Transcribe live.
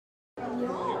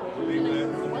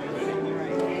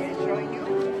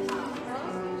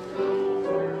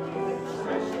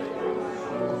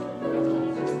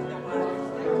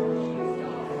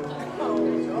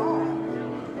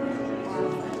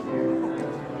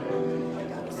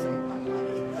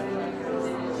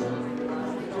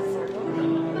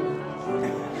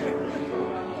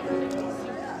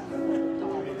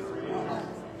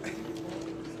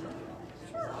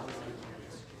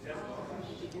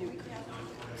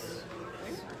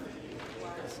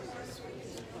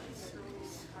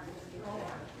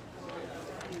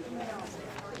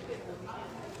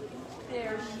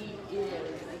There she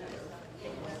is.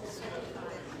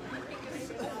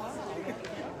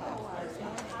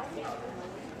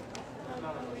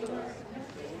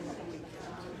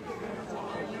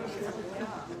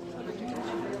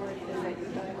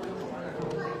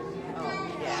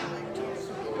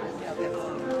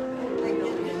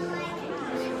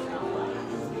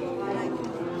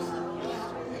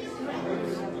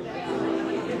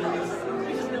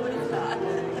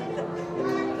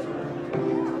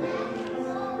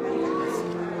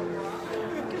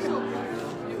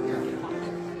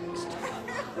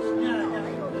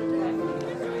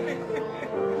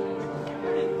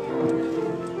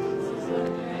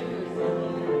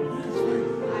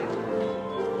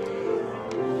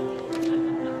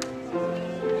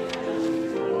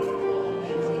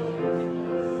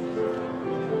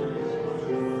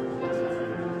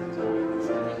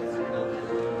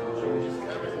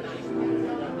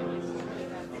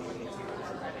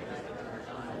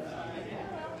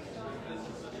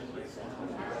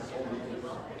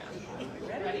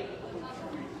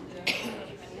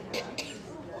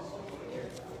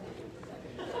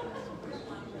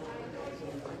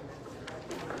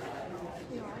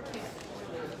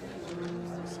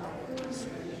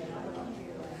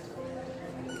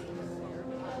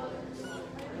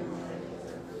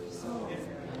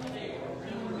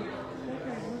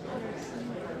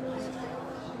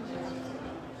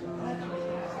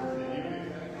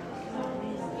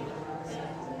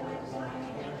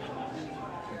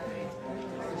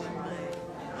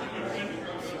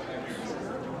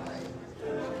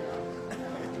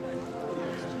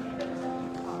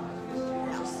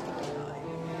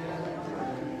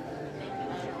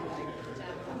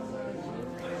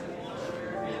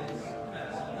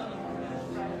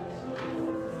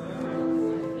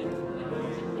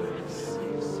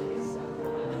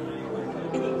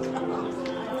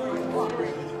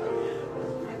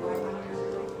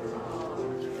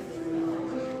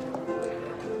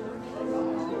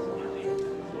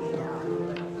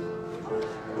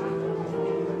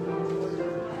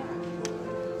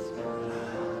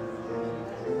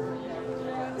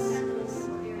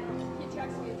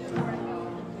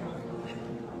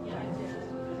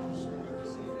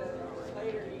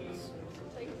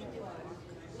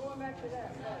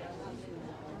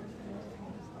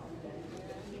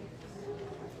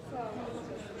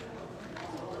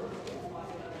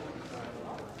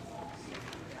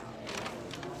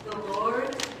 The Lord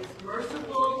is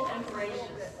merciful and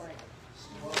gracious,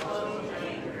 slow to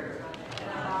anger, and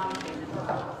abounding in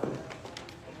love.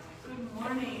 Good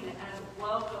morning and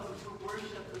welcome to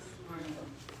worship this morning.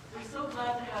 We're so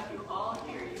glad to have you all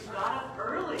here. You got up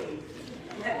early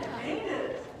and made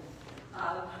it.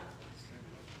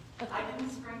 I didn't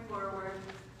spring forward,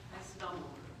 I stumbled.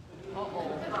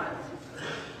 But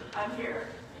I'm here.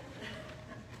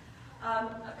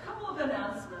 A couple of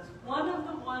announcements. One of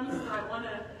the ones that I want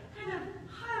to kind of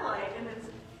highlight, and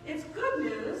it's good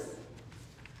news,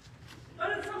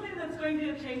 but it's something that's going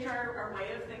to change our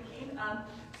way of thinking.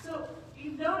 So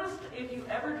you've noticed if you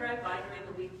ever drive by during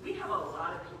the week, we have a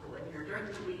lot of people in here during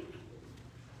the week.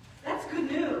 That's good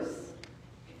news.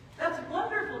 That's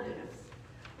wonderful news.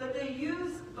 But they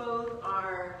use both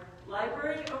our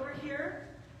library over here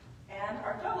and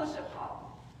our fellowship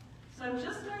hall. So I'm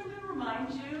just going to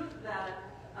remind you that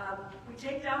we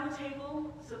take down the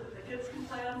table so that the kids can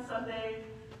play on Sunday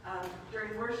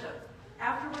during worship.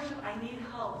 After worship, I need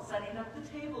help setting up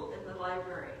the table in the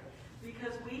library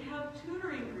because we have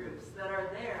tutoring groups that are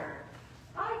there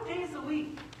 5 days a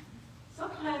week.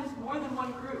 Sometimes more than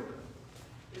one group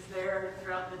is there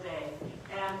throughout the day.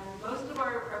 And most of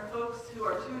our folks who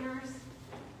are tutors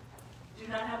do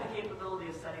not have the capability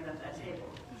of setting up that table.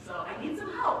 So I need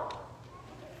some help.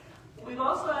 We've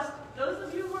also asked those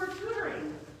of you who are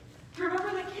tutoring to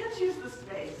remember that kids use the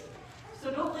space.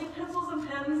 So don't leave pencils and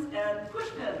pens and push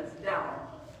pins down.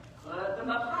 Put them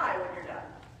up high when you're done.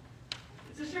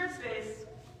 It's a shared space.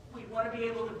 We want to be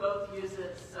able to both use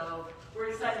it, so we're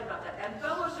excited about that. And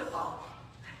fellowship hall.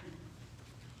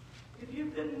 If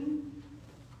you've been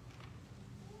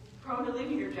prone to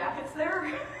leaving your jackets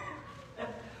there.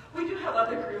 We do have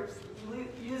other groups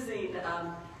using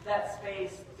that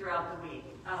space throughout the week.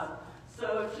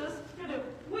 So just kind of,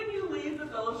 when you leave the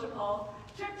fellowship hall,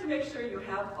 check to make sure you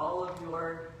have all of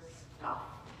your stuff.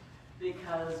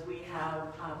 Because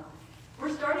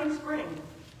we're starting spring.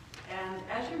 And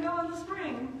as you know, in the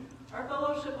spring, our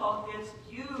fellowship hall gets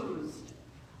used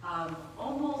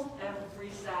almost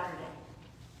every Saturday.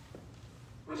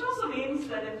 Which also means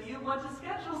that if you want to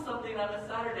schedule something on a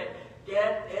Saturday,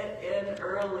 get it in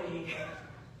early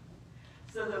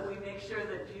so that we make sure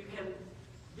that you can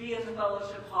be in the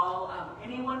fellowship hall.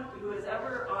 Anyone who is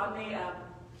ever on the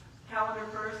calendar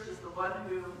first is the one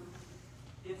who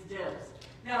is dibs.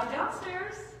 Now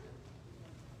downstairs,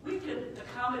 we can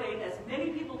accommodate as many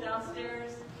people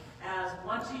downstairs as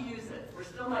want to use it. We're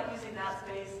still not using that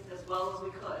space as well as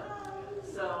we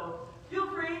could. So feel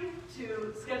free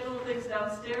to schedule things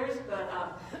downstairs,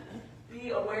 but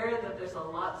be aware that there's a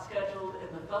lot scheduled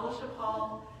in the fellowship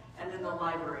hall and in the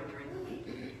library during the week,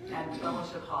 and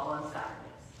fellowship hall on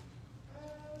Saturdays.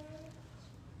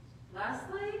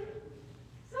 Lastly,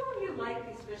 some of you like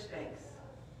these fish banks.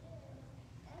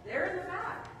 They're in the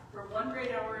back for 1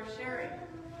 great hour of sharing.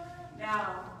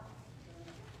 Now,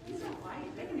 these are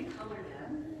white. They can be colored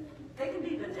in. They can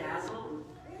be bedazzled.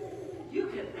 You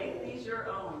can make these your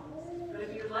own. But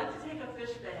if you'd like to take a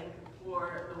fish bank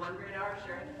for the 1 great hour of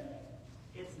sharing,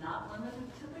 it's not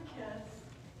limited to the kids.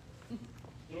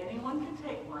 Anyone can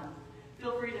take one.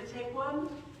 Feel free to take one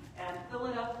and fill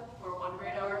it up for 1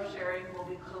 great hour of sharing. We'll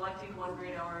be collecting 1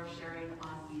 great hour of sharing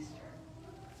on Easter.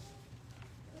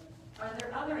 Are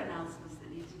there other announcements that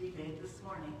need to be made this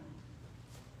morning?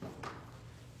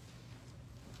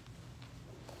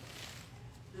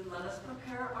 Then let us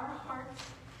prepare our hearts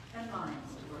and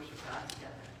minds to worship God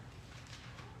together.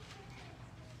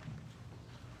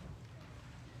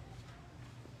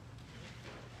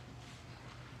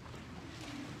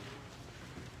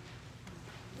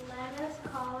 Let us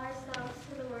call ourselves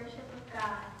to the worship of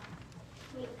God.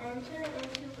 We enter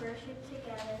into worship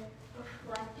together,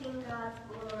 reflecting God's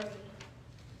glory.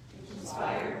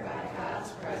 Inspired by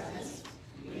God's presence,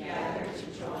 we gather to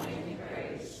join in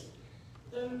praise.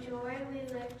 In joy we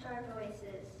lift our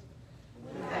voices.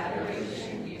 With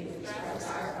adoration, we express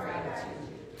our gratitude.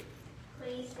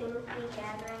 Please sing the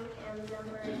gathering hymn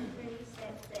number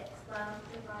 366, Love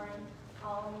Divine,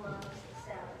 All Loves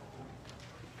Excel.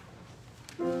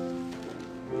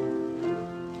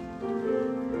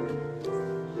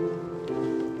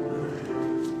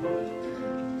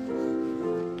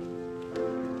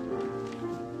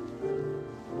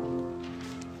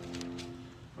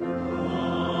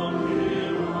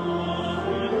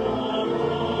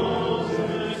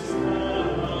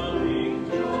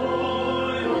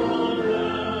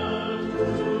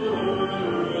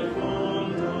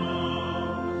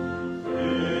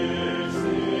 This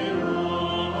is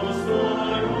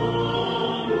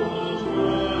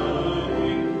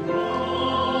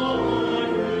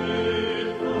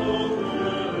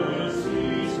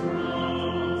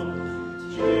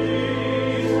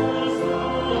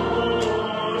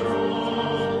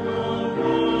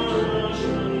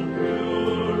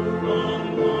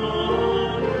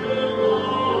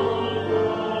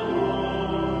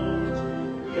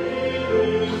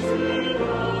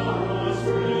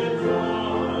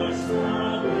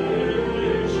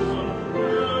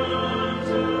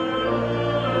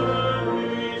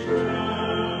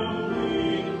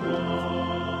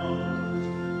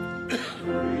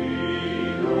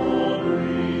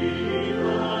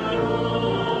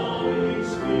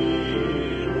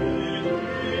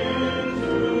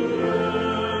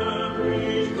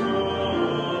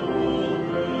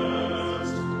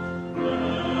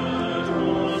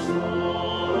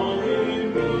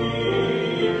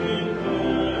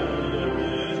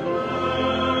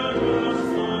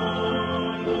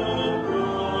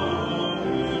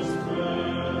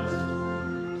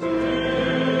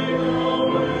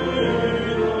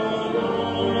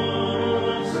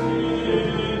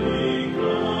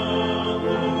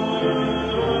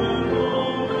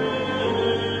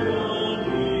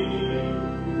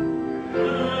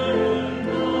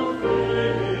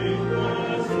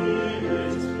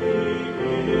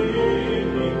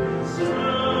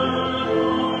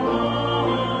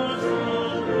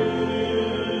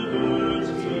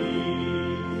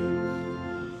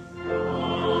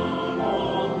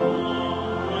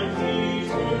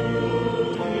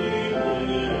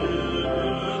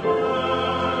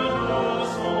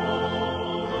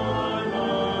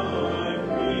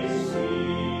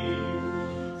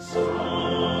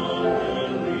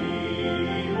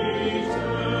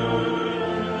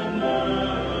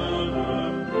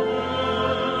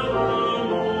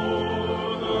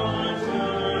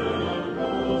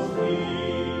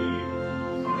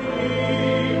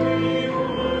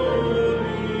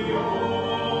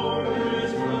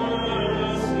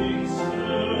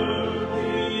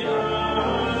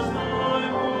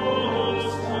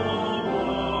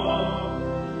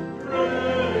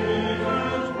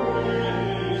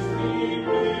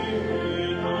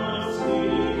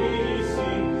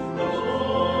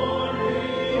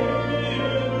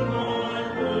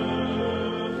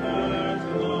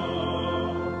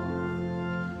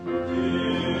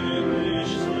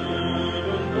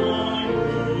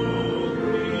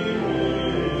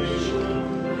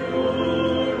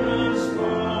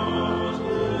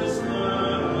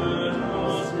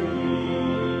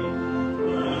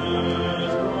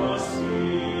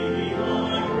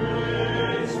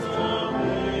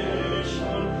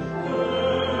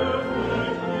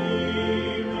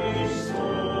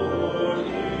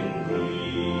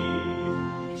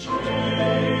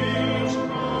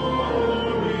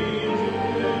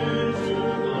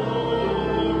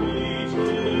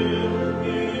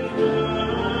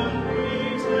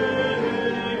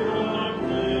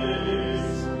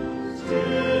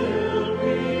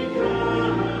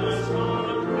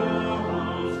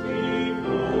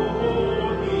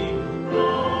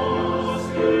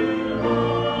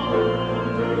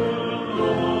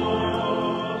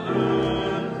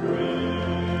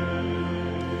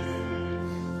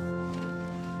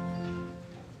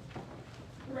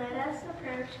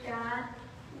God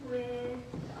with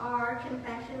our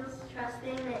confessions,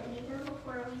 trusting that even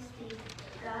before we speak,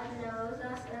 God knows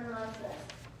us and loves us.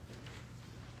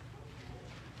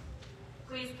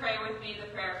 Please pray with me the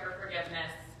prayer for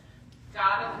forgiveness.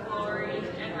 God of glory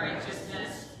and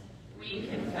righteousness, we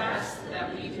confess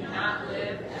that we do not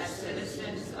live as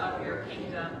citizens of your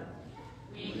kingdom.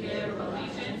 We give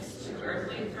allegiance to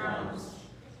earthly thrones.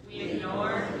 We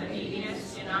ignore the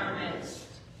neediest in our midst.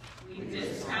 We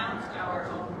discount our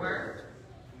own work.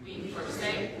 We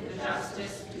forsake the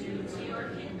justice due to your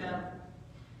kingdom.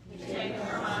 We take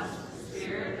from us the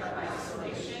spirit of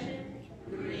isolation,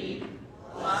 greed,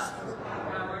 lust for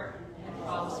power, and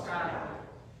false pride.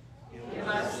 Give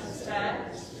us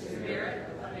instead the spirit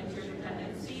of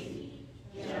interdependency,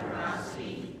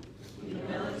 generosity,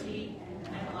 humility,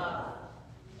 and love.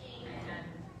 Amen.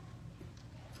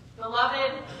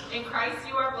 Beloved, in Christ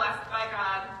you are blessed by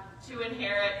God to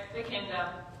inherit the kingdom,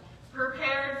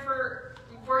 prepared for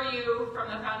you from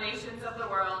the foundations of the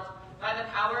world. By the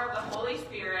power of the Holy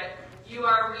Spirit, you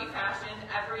are refashioned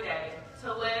every day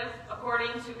to live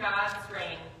according to God's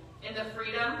reign in the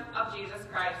freedom of Jesus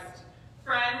Christ.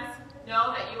 Friends,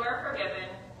 know that you are forgiven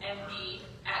and be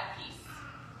at peace.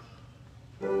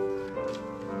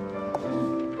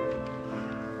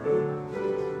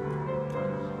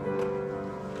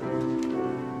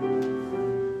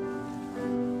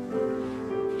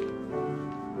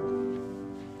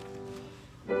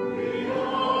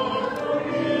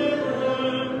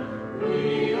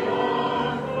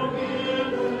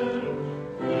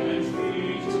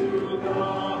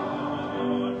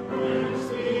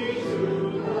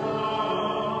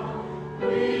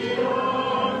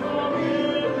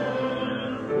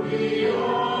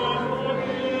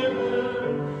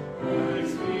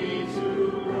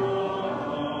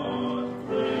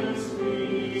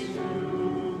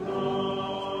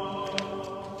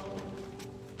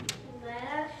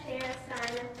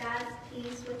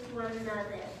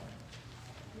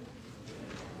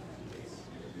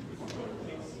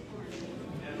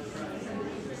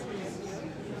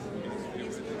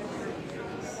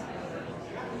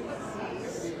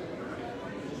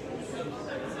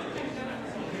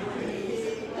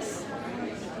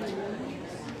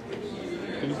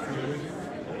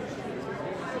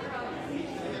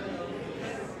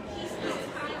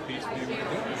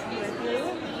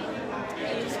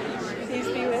 Peace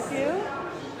be with you.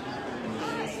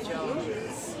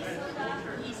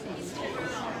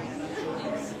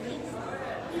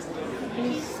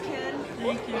 Peace, Ken.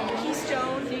 Thank you. Peace,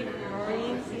 Joan.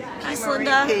 Maureen. Peace,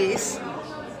 Linda. Peace.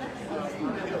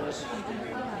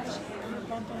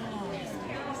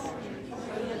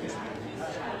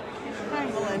 Hi,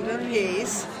 Melinda.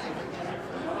 Peace.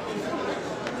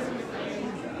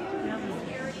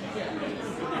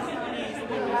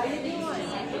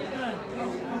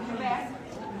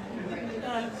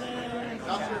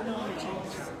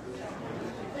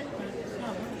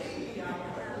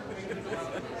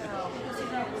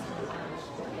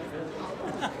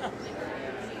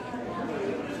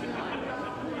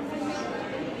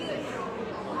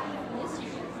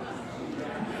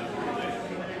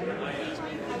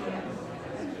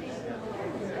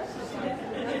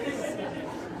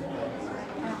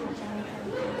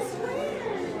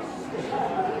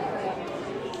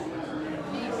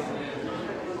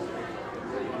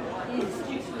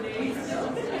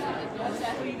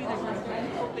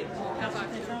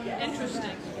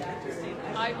 Interesting.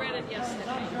 I read it yesterday.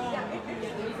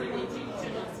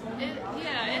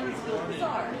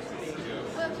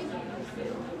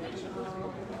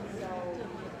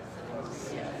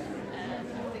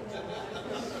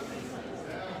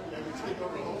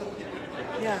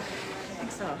 Yeah, I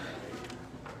think so.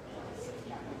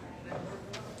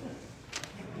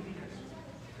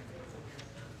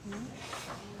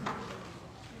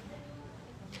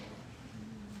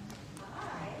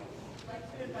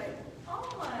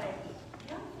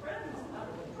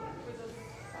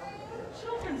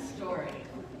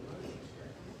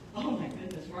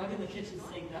 Kitchen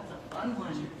sink, that's a fun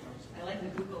one. I like the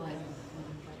Google eyes.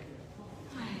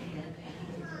 Hi,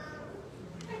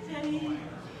 Teddy.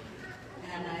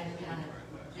 And I've got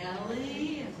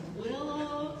Ellie and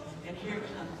Willow, and here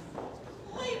comes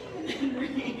Clayton and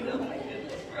Reed. Oh my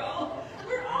goodness,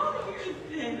 we're all here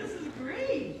today. This is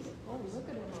great. Oh, look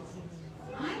at it.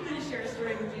 I'm going to share a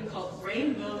story with you called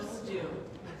Rainbow Stew.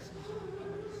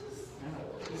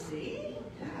 You see?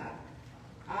 Yeah.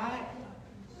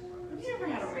 Have you ever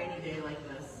had a rainy day like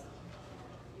this?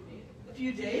 A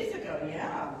few days ago,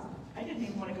 yeah. I didn't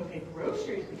even want to go get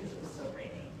groceries because it was so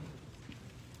rainy.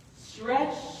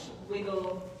 Stretch,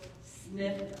 wiggle,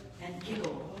 sniff, and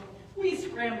giggle. We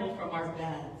scramble from our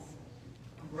beds.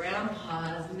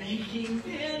 Grandpa's making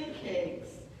pancakes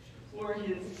for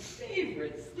his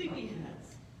favorite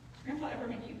sleepyheads. Grandpa ever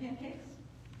make you pancakes?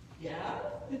 Yeah?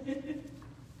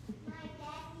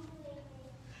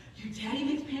 Your daddy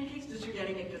makes pancakes? Does your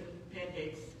daddy make good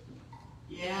pancakes?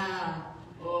 Yeah.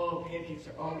 Oh, pancakes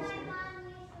are always good.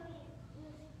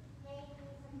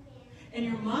 And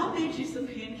your mom made you some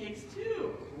pancakes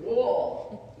too.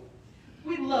 Cool.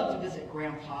 We love to visit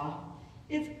Grandpa.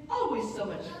 It's always so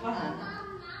much fun.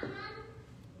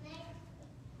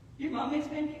 Your mom makes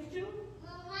pancakes too?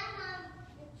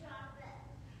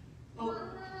 Oh.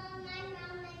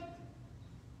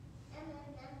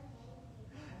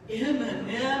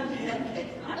 M&M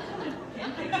pancakes. I'm coming for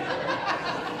pancakes.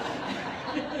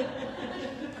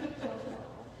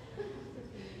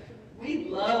 We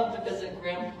love to visit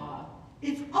Grandpa.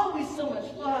 It's always so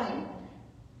much fun.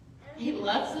 He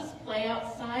lets us play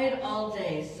outside all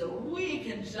day so we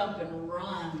can jump and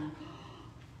run.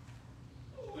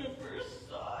 Whipper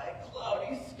sigh,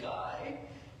 cloudy sky.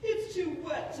 It's too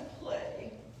wet to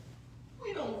play.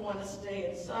 We don't want to stay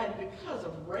inside because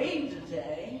of rain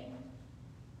today.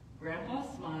 Grandpa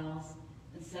smiles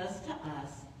and says to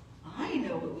us, I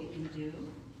know what we can do.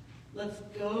 Let's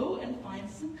go and find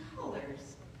some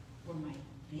colors for my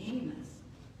famous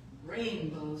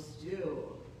rainbow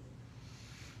stew.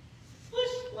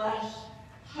 Splish, splash,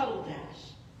 huddle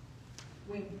dash.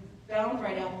 We bound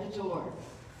right out the door.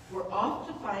 We're off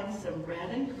to find some red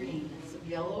and green, some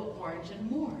yellow, orange, and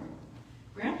more.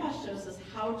 Grandpa shows us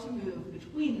how to move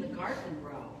between the garden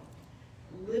row.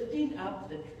 Lifting up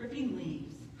the dripping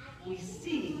leaves, we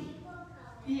see,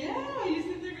 yeah, you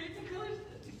see the great colors,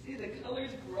 you see the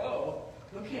colors grow.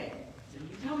 Okay, so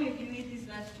you tell me if you eat these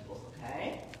vegetables,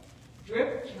 okay?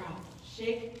 Drip, drop,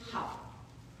 shake, hop.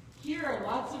 Here are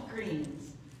lots of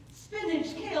greens.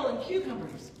 Spinach, kale, and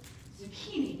cucumbers.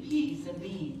 Zucchini, peas, and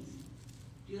beans.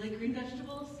 Do you like green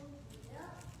vegetables? Yeah.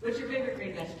 What's your favorite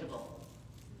green vegetable?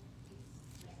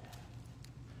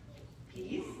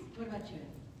 Peas? What about you?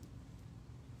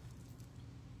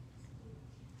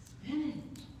 Spinach.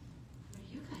 What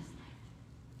do you guys like?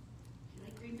 Do you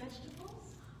like green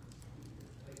vegetables?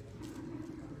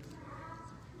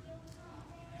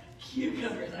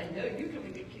 Cucumbers. I know you come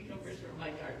and get cucumbers from my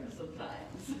garden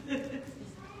sometimes.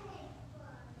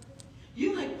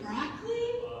 You like broccoli?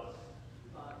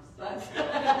 Bugs.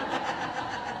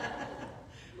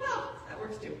 Well, that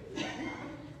works too.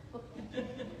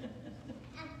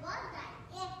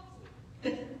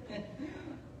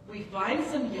 We find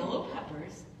some yellow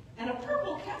peppers and a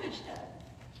purple cabbage head.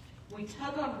 We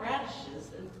tug on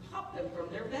radishes and pop them from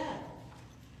their bed.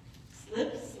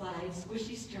 Slip, slide,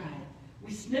 squishy stride.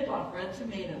 We snip off red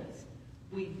tomatoes.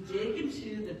 We dig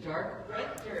into the dark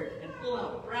red dirt and pull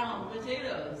out brown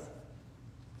potatoes.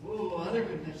 Ooh, other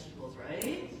good vegetables,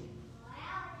 right?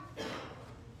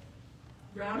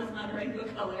 Brown is not a rainbow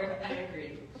color, I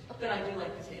agree. But I do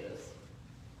like potatoes.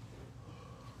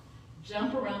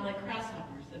 Jump around like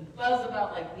grasshoppers and buzz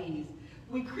about like bees.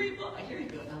 We creep, here you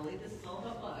go, Ellie, this is all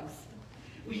about bugs.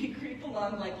 We creep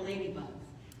along like ladybugs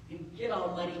and get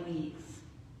all muddy knees.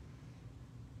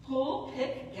 Pull,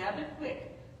 pick, gather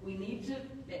quick. We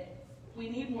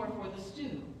need more for the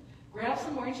stew. Grab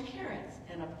some orange carrots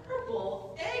and a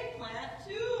purple eggplant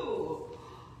too.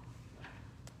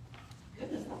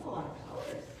 Goodness, that's a lot of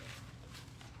colors.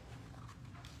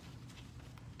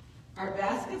 Our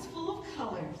basket's full of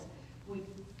colors. We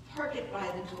park it by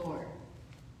the door.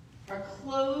 Our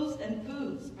clothes and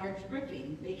boots are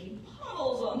dripping, making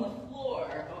puddles on the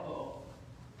floor. Uh-oh.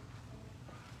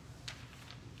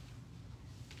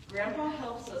 Grandpa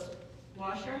helps us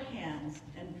wash our hands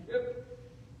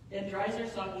and dries our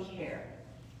soggy hair.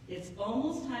 It's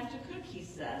almost time to cook, he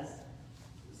says,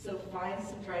 so find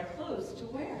some dry clothes to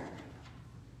wear.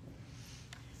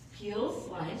 Peel,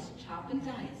 slice, chop, and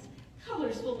dice.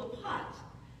 Colors fill the pot.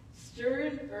 Stir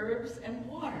in herbs and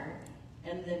water,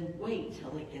 and then wait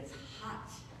till it gets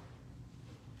hot.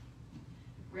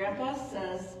 Grandpa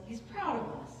says he's proud of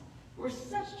us. We're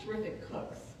such terrific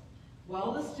cooks.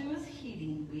 While the stew is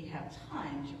heating, we have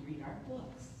time to read our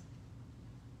books.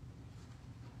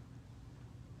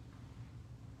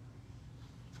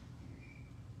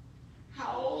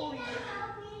 How old are you?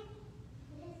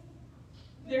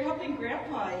 They're helping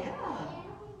Grandpa, yeah.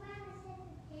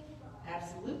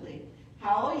 Absolutely.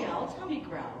 Howl, yell, tummy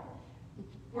growl.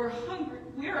 We're hungry.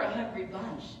 We're a hungry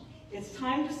bunch. It's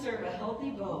time to serve a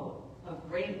healthy bowl of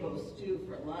rainbow stew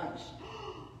for lunch.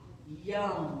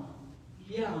 Yum,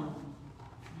 yum,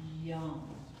 yum.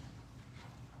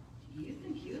 Do you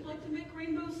think you'd like to make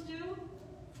rainbow stew?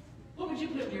 What would you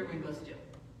put in your rainbow stew?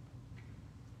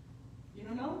 You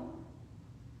don't know?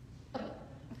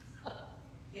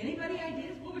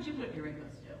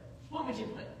 would you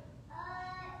put?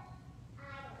 I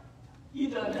You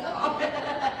don't know.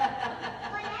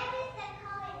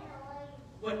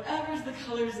 Whatever's the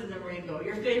colors in the rainbow.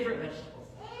 Your favorite vegetables.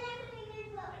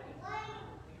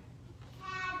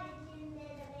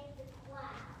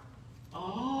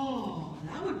 Oh,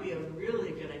 that would be a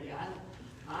really good idea.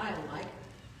 I like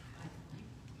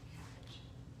cabbage.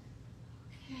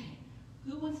 Okay,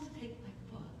 who wants to take my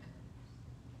book?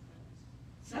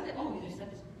 Sunday. Oh, there's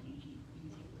Sunday school. You can take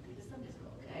a look at the Sunday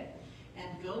school, okay?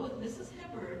 And go with Mrs.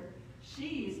 Hibbard.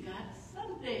 She's got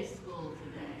Sunday school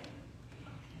today.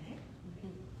 Okay,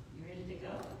 you ready to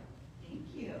go? Thank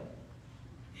you.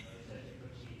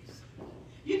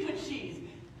 You put cheese.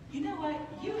 You know what?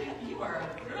 You are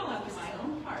a girl after my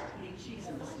own heart, putting cheese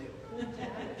in the stew.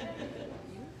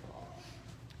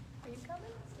 Are you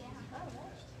coming? Yeah.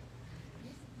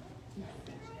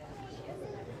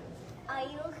 Are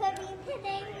you coming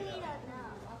today? We don't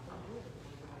know.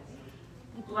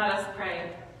 Let us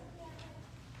pray.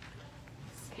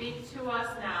 Speak to us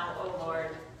now, O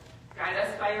Lord. Guide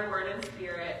us by your word and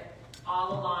spirit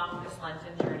all along this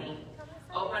Lenten journey.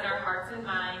 Open our hearts and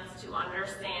minds to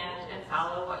understand and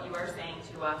follow what you are saying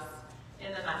to us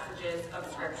in the messages of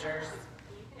scriptures.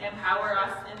 Empower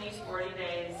us in these 40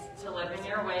 days to live in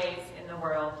your ways in the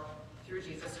world. Through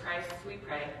Jesus Christ we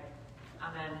pray.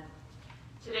 Amen.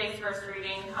 Today's first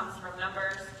reading comes from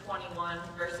Numbers 21,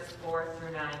 verses 4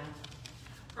 through 9.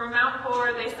 From Mount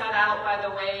Hor they set out by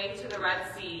the way to the Red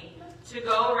Sea to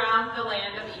go around the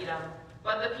land of Edom.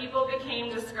 But the people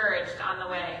became discouraged on the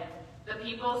way. The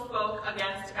people spoke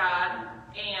against God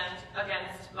and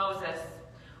against Moses.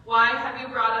 Why have you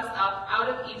brought us up out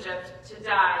of Egypt to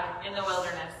die in the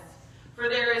wilderness? For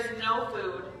there is no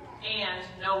food and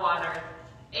no water,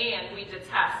 and we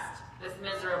detest this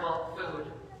miserable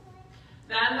food.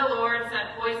 Then the Lord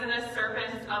sent poisonous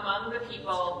serpents among the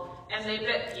people, and they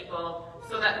bit people,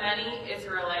 so that many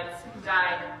Israelites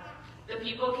died. The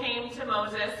people came to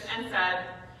Moses and said,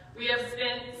 "We have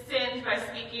sinned by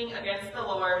speaking against the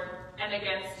Lord and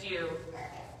against you.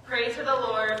 Pray to the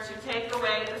Lord to take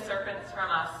away the serpents from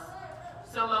us."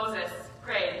 So Moses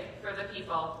prayed for the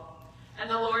people. And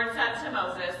the Lord said to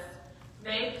Moses,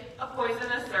 "Make a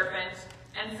poisonous serpent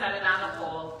and set it on a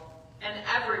pole, and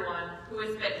everyone who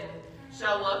is bitten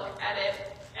shall look at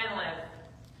it and live."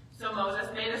 So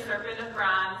Moses made a serpent of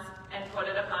bronze and put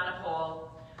it upon a pole.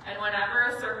 And whenever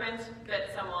a serpent bit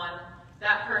someone,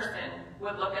 that person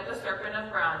would look at the serpent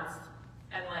of bronze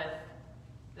and live.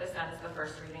 This ends the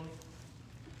first reading.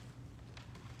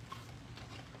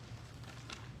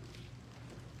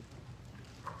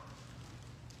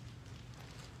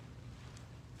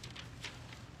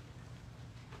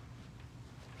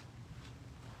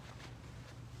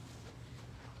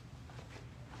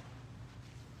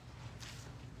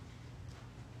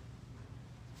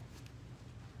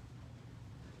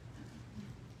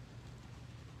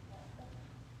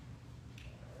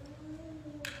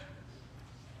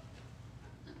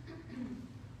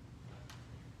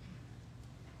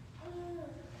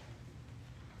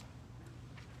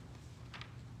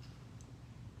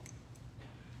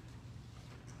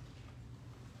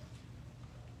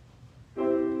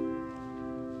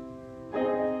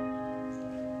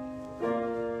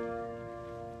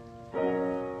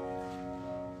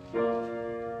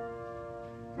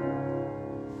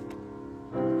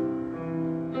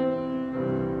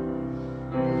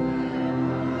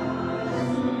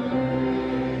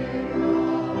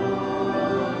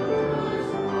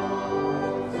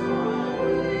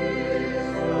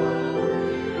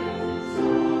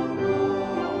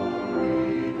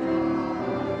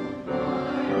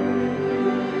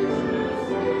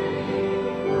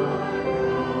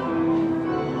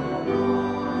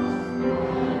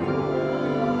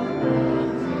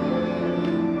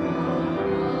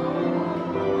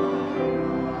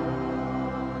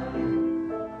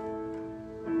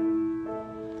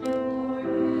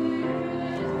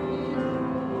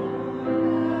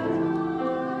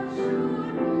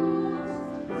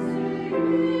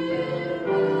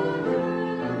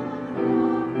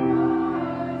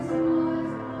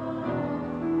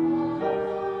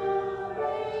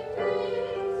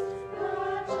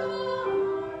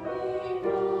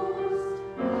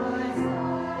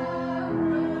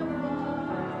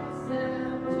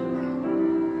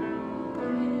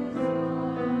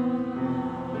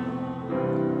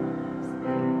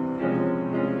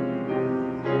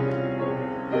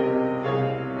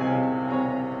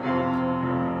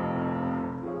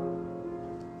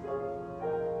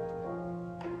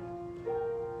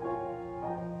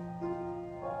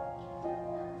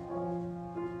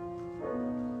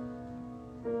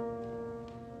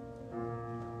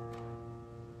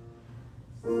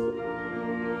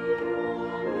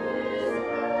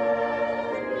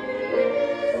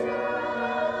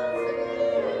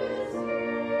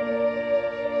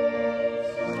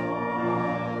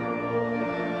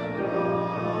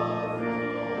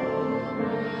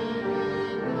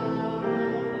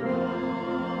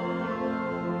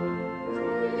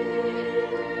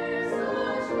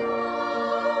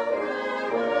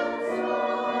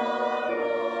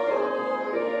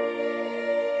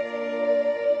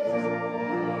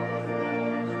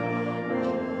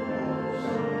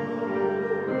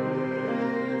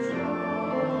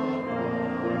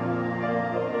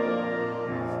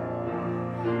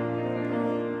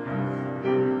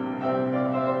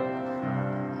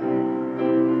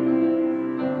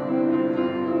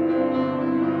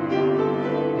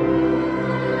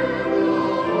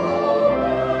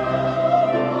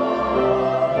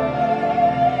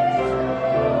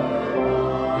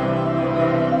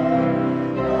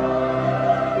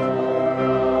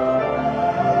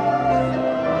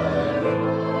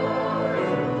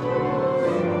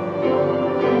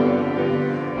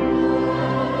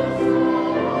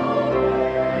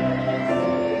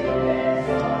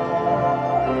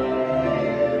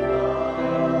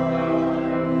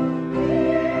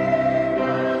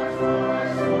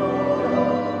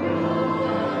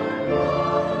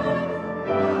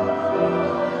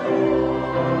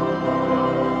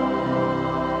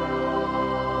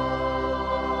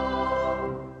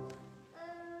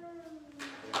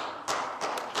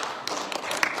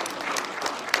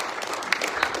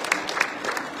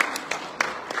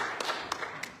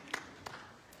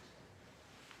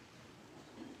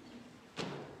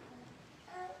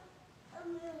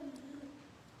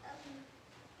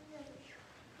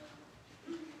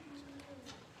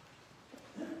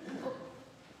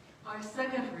 Our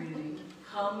second reading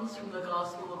comes from the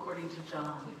Gospel according to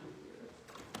John.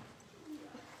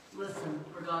 Listen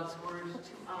for God's word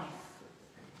to us.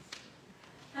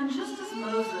 And just as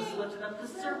Moses lifted up the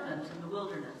serpent in the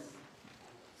wilderness,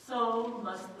 so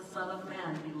must the Son of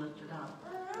Man be lifted up.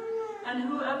 And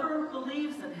whoever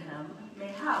believes in him may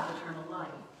have eternal life.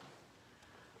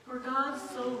 For God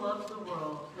so loved the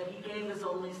world that he gave his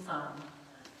only Son,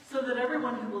 so that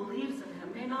everyone who believes in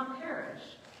him may not perish,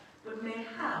 but may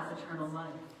have eternal life.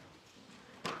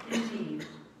 Indeed,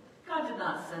 God did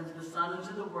not send the Son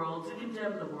into the world to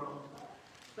condemn the world,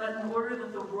 but in order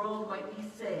that the world might be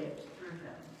saved through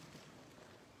him.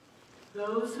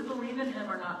 Those who believe in him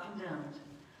are not condemned,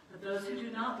 but those who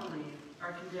do not believe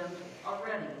are condemned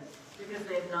already, because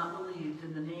they have not believed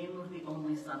in the name of the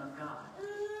only Son of God.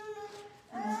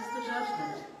 And this is the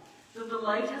judgment, that the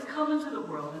light has come into the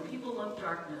world, and people love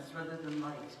darkness rather than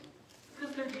light,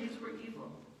 because their deeds were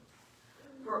evil.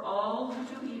 For all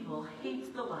who do evil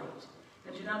hate the light,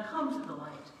 and do not come to the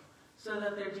light, so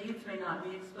that their deeds may not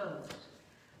be exposed.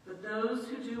 But those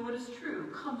who do what is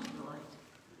true come to the light,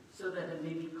 so that it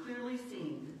may be clearly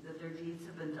seen that their deeds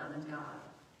have been done in God.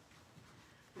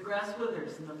 The grass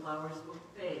withers and the flowers will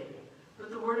fade,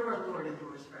 but the word of our Lord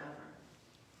endures forever.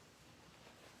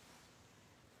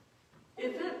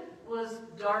 If it was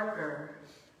darker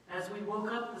as we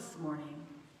woke up this morning,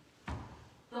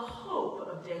 the hope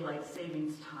of daylight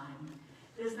savings time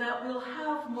is that we'll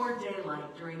have more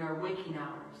daylight during our waking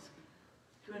hours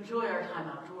to enjoy our time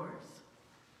outdoors.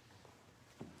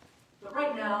 But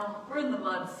right now, we're in the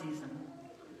mud season.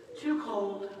 Too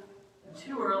cold and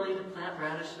too early to plant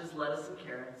radishes, lettuce, and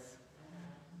carrots.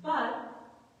 But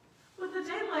with the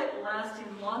daylight lasting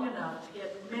long enough to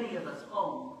get many of us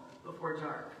home before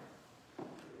dark,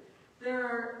 there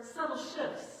are subtle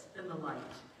shifts in the light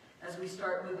as we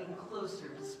start moving closer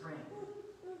to spring.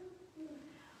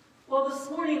 Well, this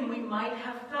morning we might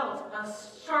have felt a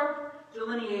sharp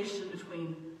delineation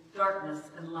between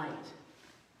darkness and light.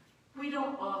 We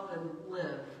don't often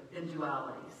live in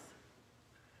dualities.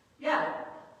 Yet,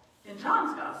 in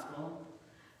John's Gospel,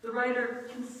 the writer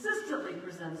consistently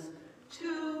presents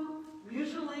two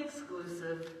mutually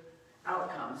exclusive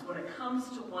outcomes when it comes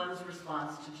to one's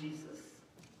response to Jesus.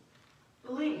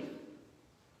 Belief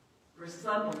versus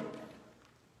unbelief.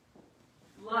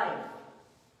 Life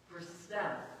versus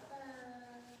death.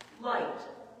 Light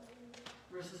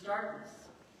versus darkness.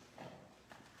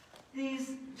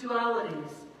 These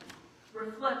dualities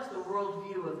reflect the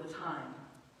worldview of the time.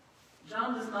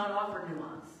 John does not offer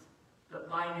nuance, but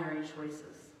binary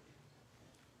choices.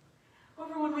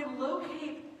 However, when we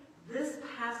locate this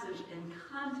passage in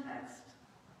context,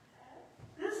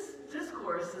 this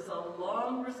discourse is a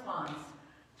long response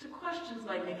to questions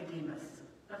by Nicodemus,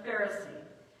 a Pharisee,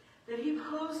 that he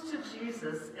posed to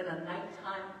Jesus in a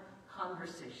nighttime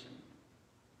conversation.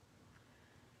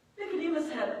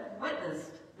 Nicodemus had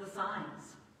witnessed the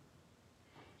signs.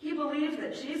 He believed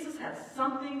that Jesus had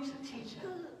something to teach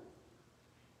him.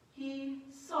 He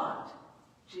sought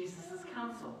Jesus'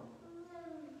 counsel.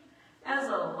 As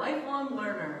a lifelong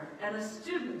learner and a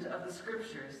student of the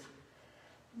Scriptures,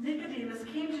 Nicodemus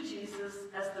came to Jesus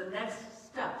as the next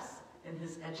steps in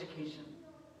his education.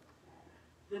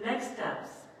 The next steps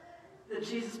that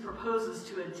Jesus proposes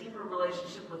to a deeper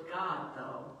relationship with God,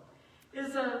 though,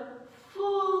 is a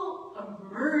full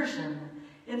immersion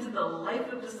into the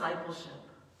life of discipleship,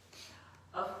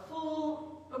 a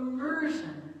full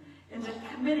immersion into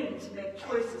committing to make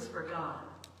choices for God,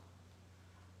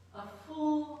 a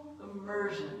full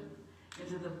immersion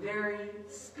into the very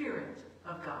Spirit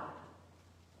of God.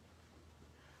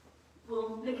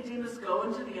 Will Nicodemus go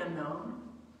into the unknown,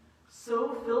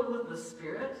 so filled with the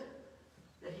Spirit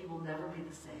that he will never be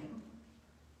the same?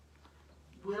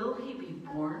 Will he be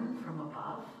born from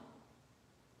above?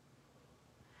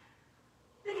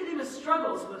 Nicodemus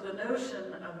struggles with the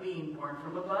notion of being born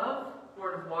from above,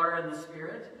 born of water and the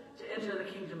Spirit, to enter the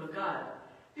kingdom of God.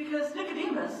 Because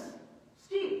Nicodemus,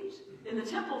 steeped in the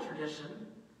temple tradition,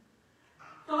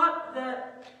 thought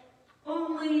that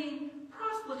only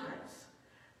proselytes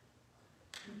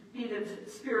needed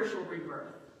spiritual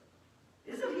rebirth.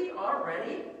 Isn't he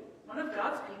already one of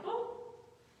God's people?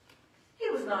 He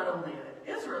was not only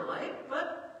an Israelite,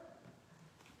 but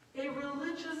a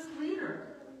religious leader.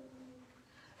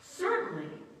 Certainly,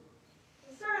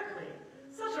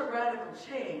 such a radical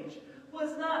change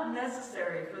was not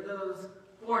necessary for those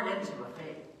born into a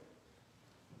faith.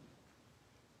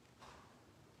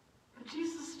 But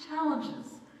Jesus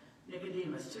challenges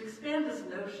Nicodemus to expand his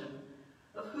notion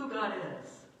of who God is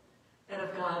and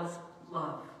of God's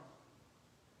love.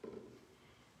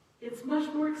 It's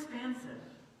much more expansive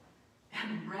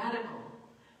and radical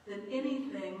than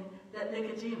anything that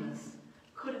Nicodemus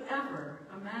could ever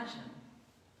imagine.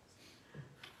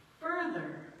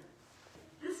 Further,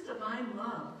 this divine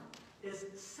love is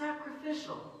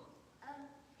sacrificial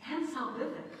and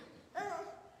salvific.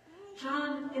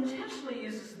 John intentionally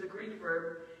uses the Greek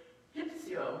verb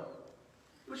hypsio,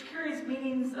 which carries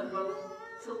meanings of both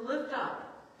to lift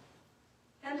up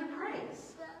and to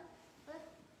praise.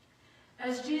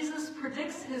 As Jesus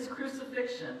predicts his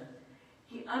crucifixion,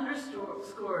 he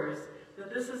underscores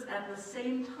that this is at the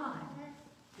same time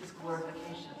his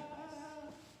glorification.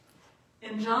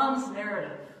 In John's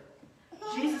narrative,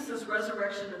 Jesus'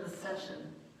 resurrection and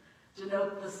ascension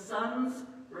denote the Son's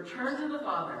return to the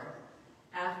Father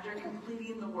after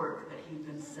completing the work that he'd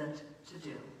been sent to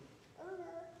do.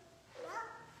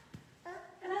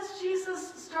 And as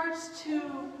Jesus starts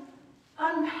to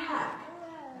unpack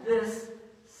this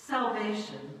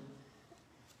salvation,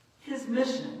 his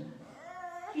mission,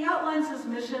 he outlines his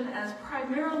mission as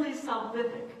primarily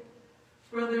salvific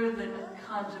rather than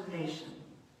condemnation.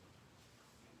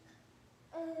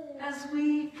 As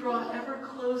we draw ever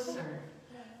closer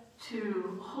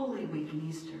to Holy Week and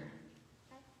Easter,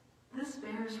 this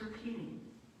bears repeating.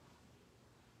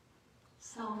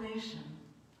 Salvation,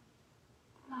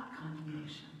 not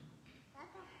condemnation.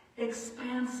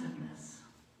 Expansiveness,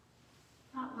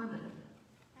 not limited.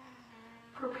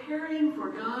 Preparing for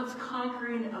God's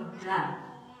conquering of death,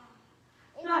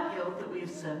 not guilt that we've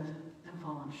sinned and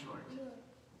fallen short.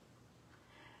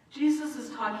 Jesus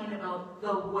is talking about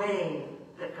the way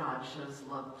that God shows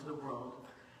love to the world,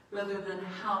 rather than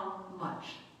how much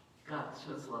God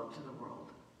shows love to the world.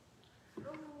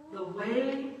 The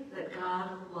way that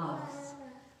God loves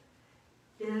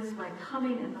is by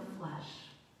coming in the flesh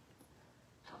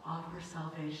to offer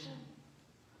salvation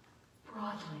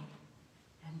broadly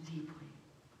and deeply.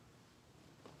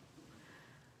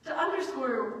 To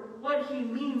underscore what he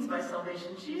means by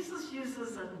salvation, Jesus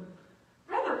uses a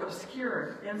rather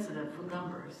obscure incident from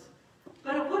Numbers,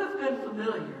 but it would have been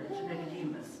familiar to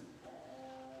Nicodemus.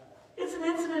 It's an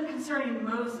incident concerning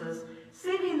Moses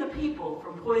saving the people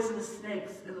from poisonous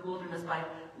snakes in the wilderness by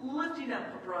lifting up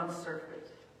a bronze serpent.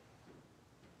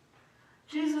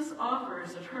 Jesus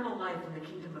offers eternal life in the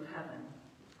kingdom of heaven,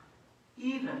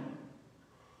 even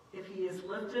if he is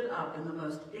lifted up in the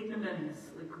most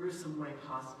ignominiously gruesome way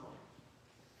possible.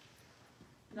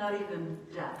 Not even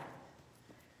death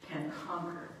can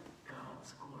conquer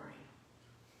God's glory.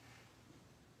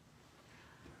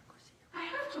 I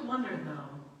have to wonder,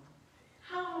 though,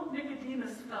 how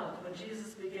Nicodemus felt when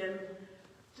Jesus began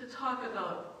to talk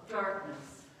about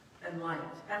darkness and light.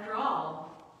 After all,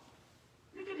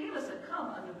 Nicodemus had come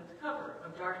under the cover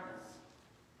of darkness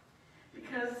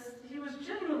because he was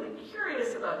genuinely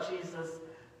curious about Jesus,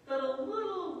 but a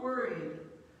little worried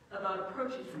about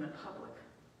approaching him in public.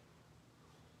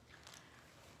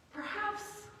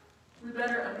 Perhaps we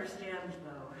better understand,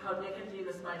 though, how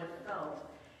Nicodemus might have felt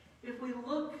if we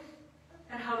look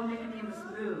at how Nicodemus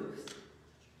moves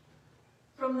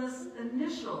from this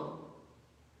initial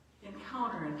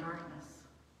encounter in darkness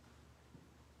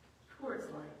towards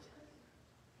light.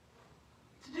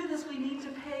 To do this, we need to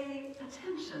pay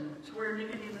attention to where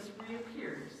Nicodemus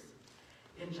reappears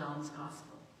in John's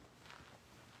Gospel.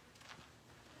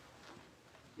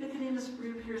 Nicodemus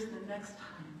reappears the next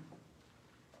time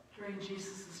during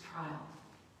Jesus' trial.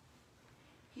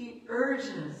 He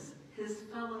urges his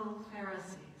fellow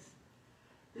Pharisees,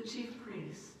 the chief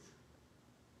priests,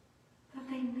 that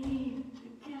they need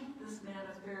to give this man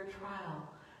a fair trial,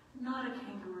 not a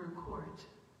kangaroo court.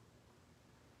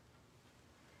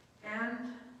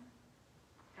 And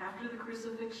after the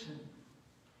crucifixion,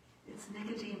 it's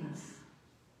Nicodemus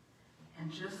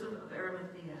and Joseph of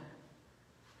Arimathea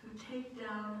who take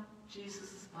down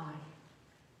Jesus' body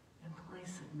and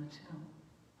place it in the tomb.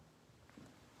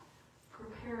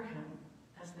 Prepare him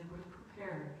as they would have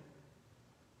prepared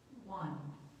one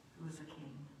who is a king.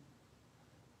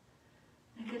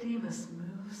 Nicodemus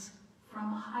moves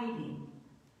from hiding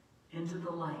into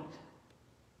the light,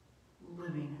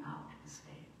 living out his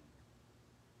faith.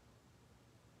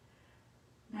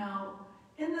 Now,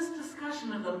 in this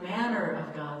discussion of the manner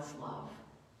of God's love,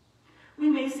 we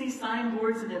may see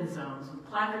signboards and end zones with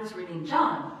placards reading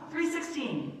John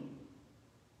 3:16.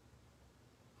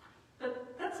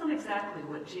 But that's not exactly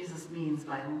what Jesus means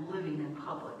by living in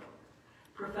public,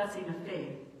 professing a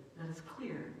faith that is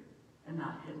clear and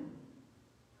not hidden.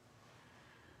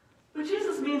 What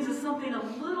Jesus means is something a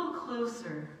little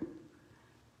closer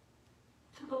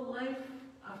to the life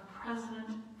of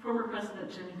former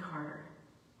President Jimmy Carter.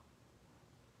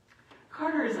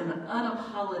 Carter is an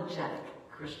unapologetic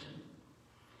Christian.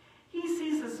 He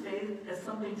sees his faith as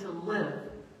something to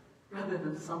live rather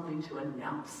than something to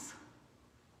announce.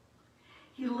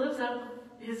 He lives out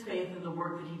his faith in the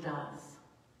work that he does.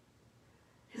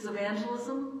 His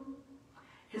evangelism,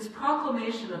 his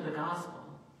proclamation of the gospel,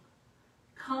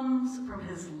 comes from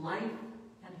his life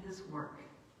and his work,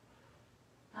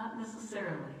 not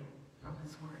necessarily from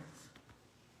his words.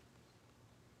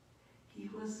 He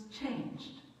was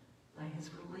changed by his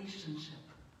relationship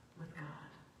with God.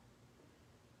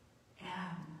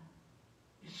 And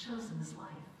it shows in his life.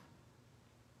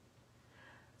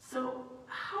 So,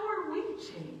 how are we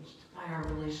changed by our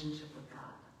relationship with God?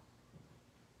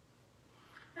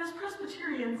 As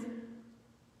Presbyterians,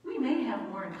 we may have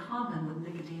more in common with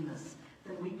Nicodemus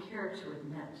than we care to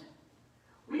admit.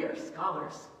 We are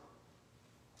scholars.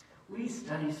 We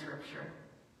study Scripture.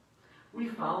 We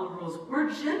follow rules.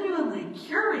 We're genuinely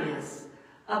curious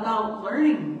about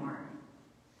learning more.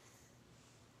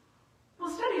 Well,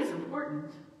 study is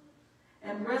important,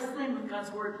 and wrestling with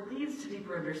God's Word leads to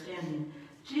deeper understanding.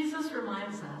 Jesus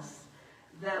reminds us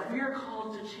that we are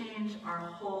called to change our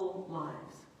whole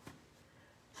lives,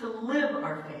 to live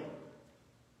our faith,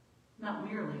 not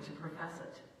merely to profess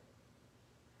it.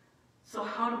 So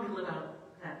how do we live out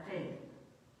that faith?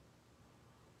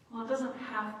 Well, it doesn't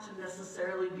have to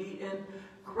necessarily be in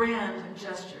grand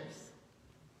gestures,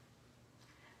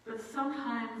 but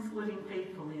sometimes living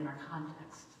faithfully in our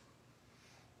context.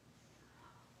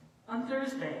 On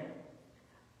Thursday,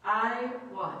 I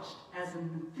watched as an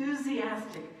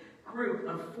enthusiastic group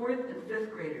of 4th and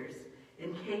 5th graders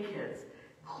in K-Kids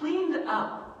cleaned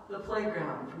up the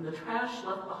playground from the trash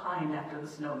left behind after the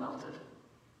snow melted.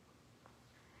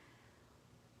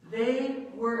 They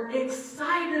were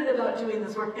excited about doing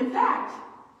this work. In fact,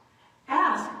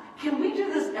 asked, can we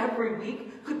do this every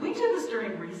week? Could we do this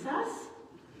during recess?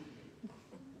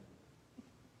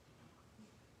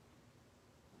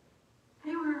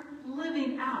 They were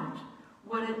living out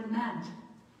what it meant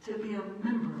to be a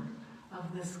member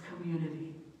of this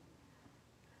community.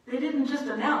 They didn't just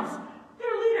announce,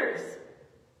 they're leaders.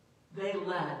 They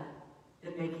led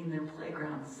in making their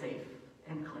playground safe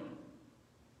and clean.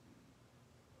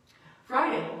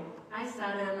 Friday, I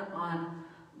sat in on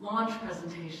launch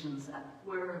presentations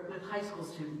with high school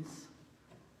students.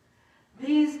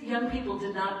 These young people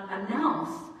did not announce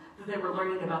that they were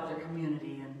learning about their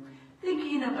community and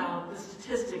thinking about the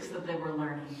statistics that they were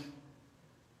learning.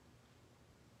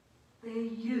 They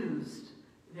used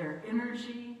their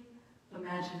energy,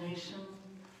 imagination,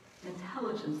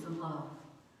 intelligence, and love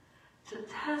to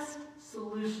test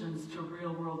solutions to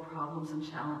real-world problems and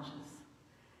challenges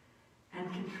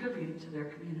and contribute to their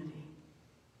community.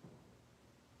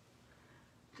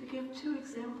 To give 2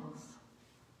 examples,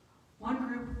 one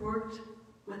group worked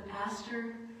with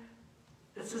Astor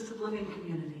Assisted Living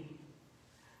Community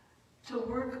to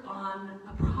work on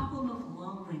a problem of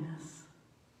loneliness.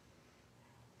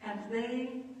 And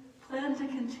they plan to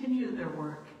continue their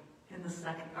work in the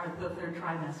 3rd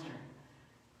trimester.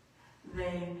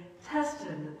 They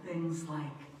tested things like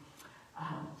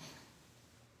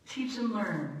teach and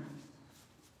learn,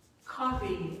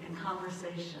 coffee and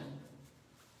conversation,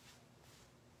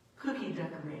 cookie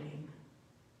decorating,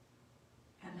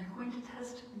 and they're going to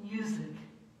test music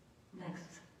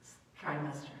next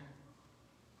trimester.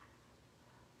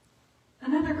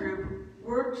 Another group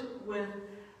worked with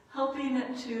helping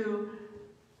to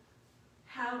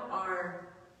have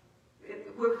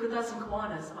worked with us in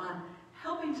Kiwanis on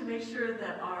helping to make sure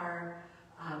that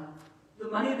the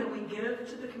money that we give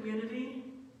to the community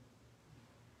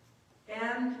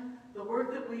and the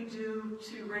work that we do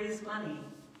to raise money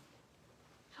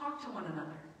talk to one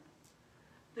another.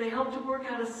 They help to work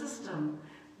out a system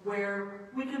where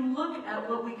we can look at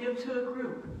what we give to a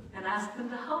group and ask them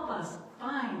to help us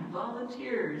find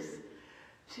volunteers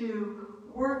to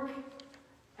work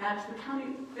at the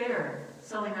county fair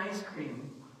selling ice cream,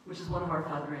 which is one of our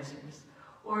fundraisers,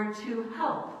 or to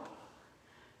help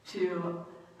to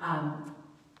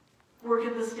work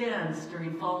at the stands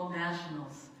during fall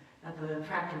nationals at the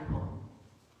tractor pull.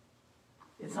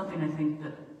 It's something I think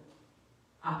that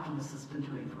Optimus has been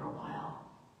doing for a while.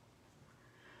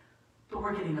 But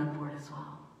we're getting on board as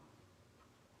well.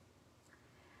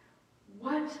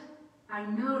 What I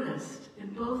noticed in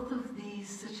both of these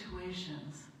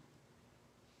situations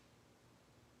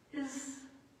is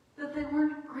that they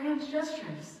weren't grand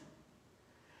gestures.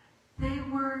 They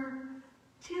were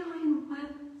dealing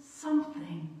with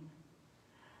something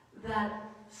that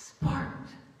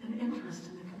sparked an interest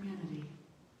in the community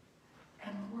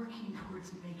and working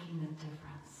towards making a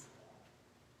difference.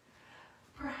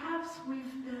 Perhaps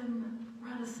we've been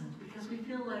reticent because we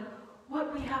feel like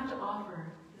what we have to offer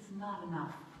is not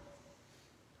enough.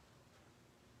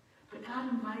 But God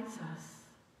invites us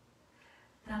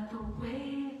that the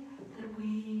way that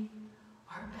we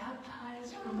are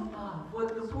baptized from above,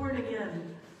 what the born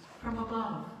again from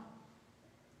above,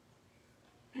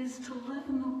 is to live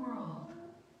in the world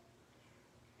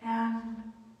and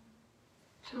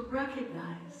to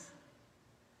recognize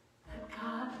that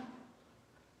God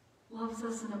loves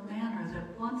us in a manner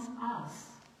that wants us,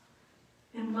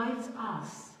 invites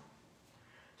us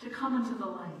to come into the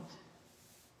light.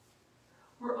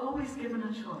 We're always given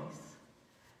a choice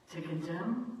to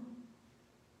condemn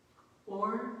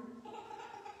or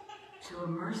to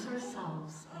immerse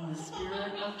ourselves in the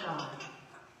Spirit of God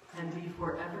and be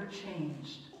forever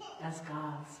changed as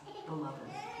God's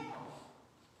beloved people.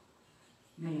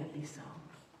 May it be so.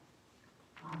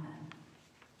 Amen.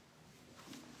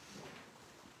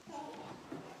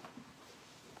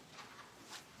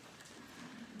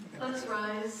 Let us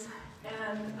rise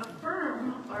and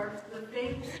affirm the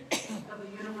faith of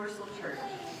the Universal Church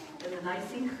in the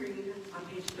Nicene Creed on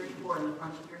page 34 in the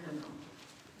front of your hymnal.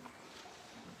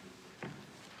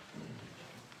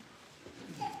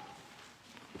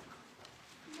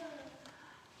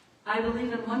 I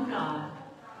believe in one God,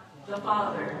 the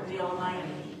Father, the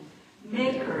Almighty,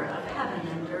 maker of heaven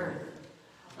and earth,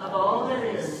 of all that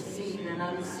is seen and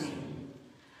unseen.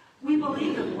 We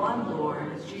believe in one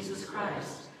Lord, Jesus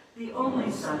Christ, the only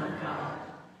Son of God,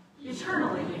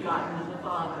 eternally begotten of the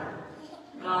Father,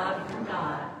 God from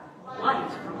God,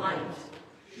 light from light,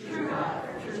 true God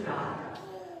from true God,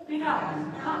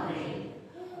 begotten, not made,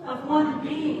 of one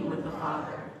being with the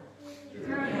Father.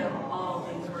 Through him all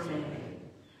things were made.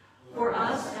 For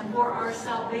us and for our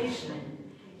salvation,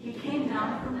 he came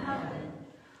down from heaven,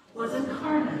 was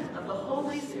incarnate of the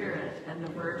Holy Spirit and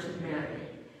the Virgin Mary,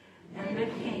 and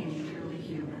became truly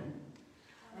human.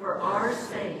 For our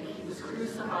sake, he was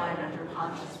crucified under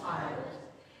Pontius Pilate.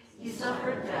 He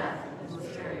suffered death and was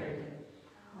buried.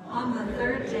 On the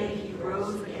third day, he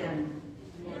rose again,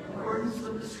 in accordance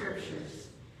with the Scriptures.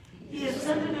 He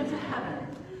ascended into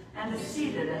heaven and is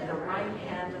seated at the right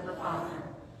hand of the Father.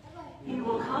 He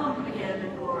will come again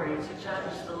in glory to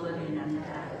judge the living and the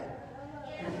dead,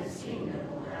 and his kingdom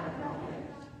will have no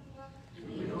end.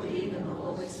 We believe in the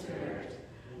Holy Spirit,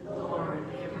 the Lord,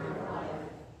 the giver of life,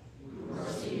 who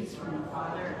proceeds from the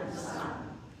Father and the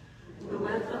Son, who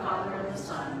with the Father and the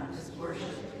Son is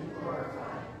worshipped and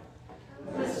glorified,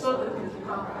 who has spoken through the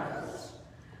prophets.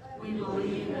 We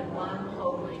believe in one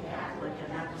holy Catholic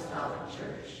and Apostolic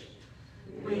Church.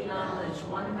 We acknowledge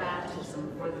one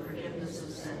baptism for the forgiveness of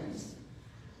sins.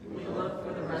 We look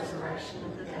for the resurrection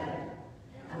of the dead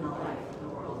and the life of the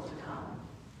world to come.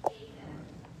 Amen.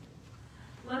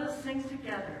 Let us sing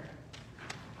together.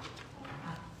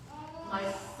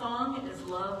 My song is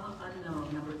Love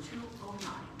Unknown, number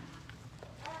 209.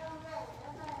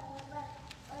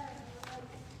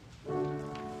 Thank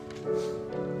you.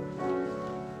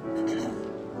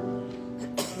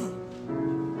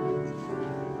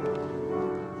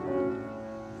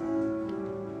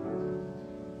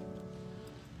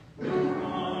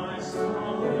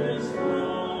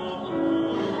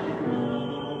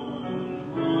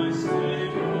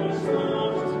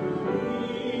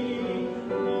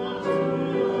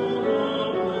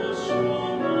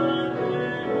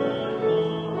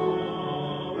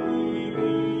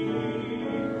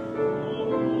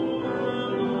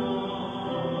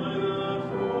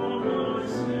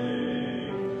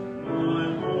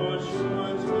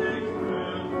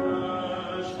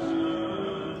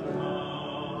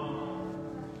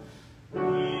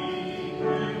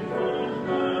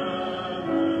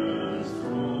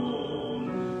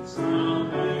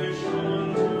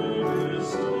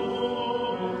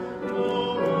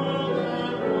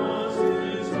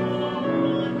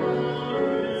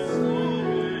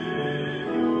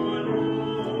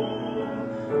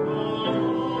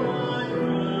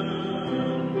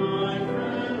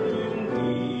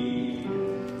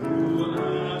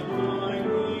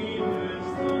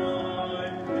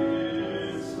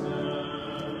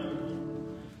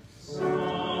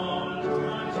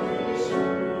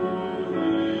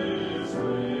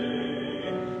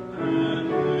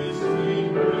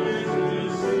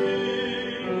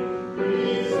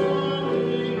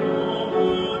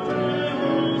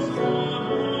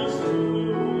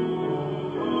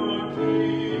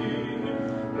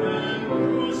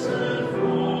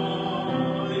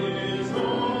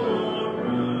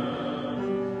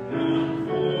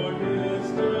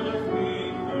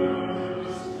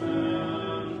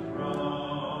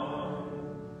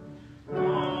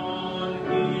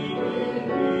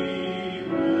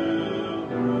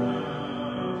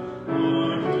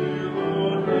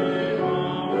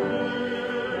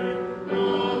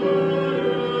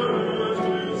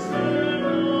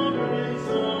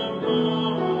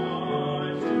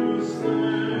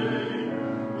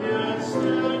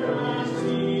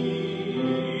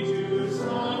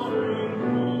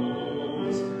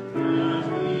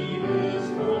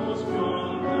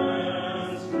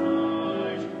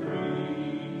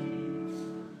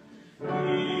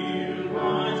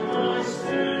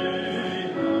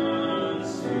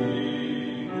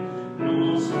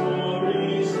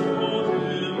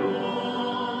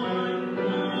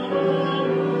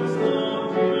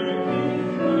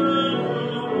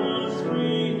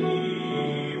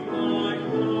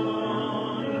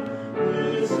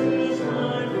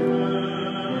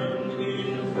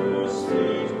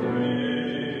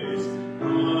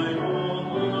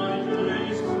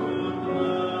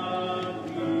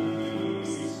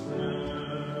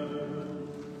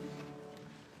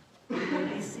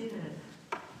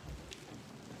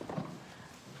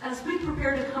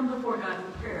 prepare to come before God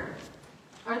in prayer,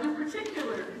 are there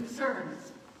particular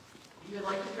concerns you would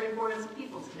like to pray for as a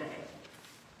people today?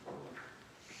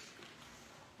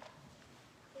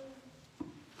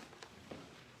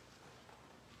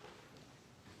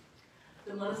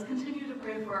 Then let us continue to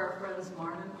pray for our friends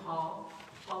Martin and Paul.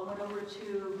 Paul went over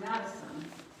to Madison.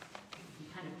 He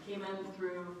kind of came in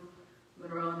through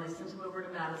Monroe, and they sent him over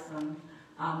to Madison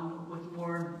with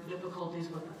more difficulties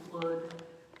with the fluid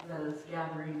that is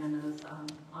gathering in his,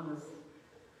 on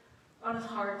his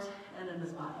heart and in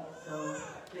his body. So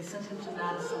they sent him to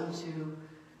Madison to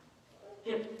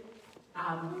get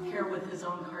care with his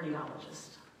own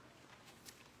cardiologist.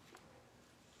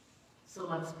 So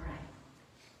let us pray.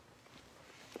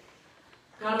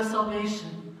 God of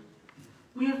salvation,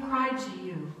 we have cried to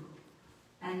you,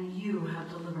 and you have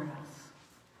delivered us.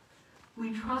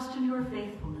 We trust in your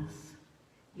faithfulness,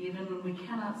 even when we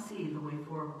cannot see the way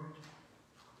forward.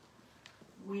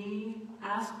 We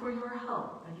ask for your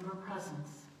help and your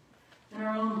presence in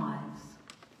our own lives,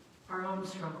 our own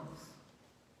struggles,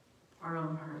 our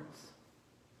own hurts.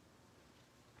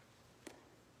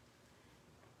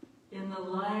 In the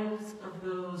lives of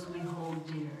those we hold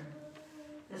dear,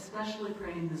 especially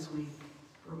praying this week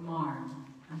for Marn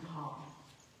and Paul.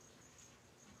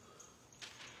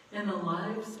 In the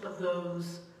lives of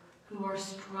those who are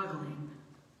struggling.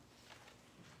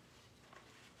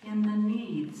 In the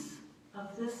needs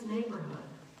of this neighborhood.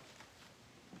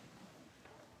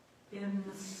 In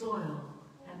the soil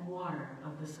and water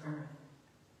of this earth.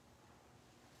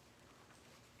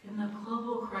 In the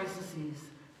global crises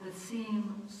that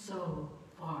seem so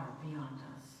far beyond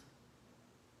us.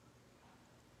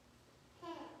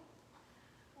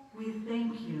 We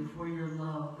thank you for your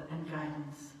love and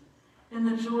guidance in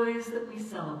the joys that we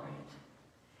celebrate,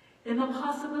 in the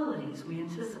possibilities we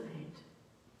anticipate,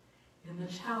 in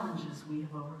the challenges we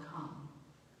have overcome.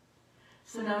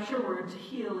 Send out your word to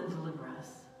heal and deliver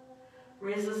us.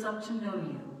 Raise us up to know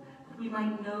you, that we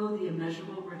might know the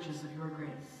immeasurable riches of your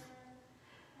grace.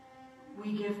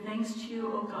 We give thanks to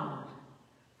you, O God,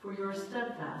 for your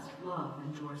steadfast love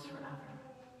endures forever.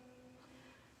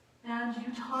 And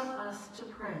you taught us to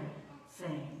pray,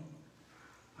 saying,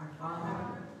 Our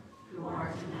Father, who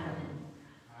art in heaven,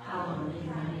 hallowed be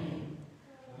thy name.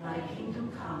 Thy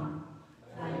kingdom come,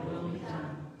 thy will be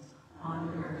done, on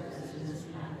earth as it is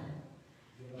in heaven.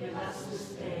 Give us this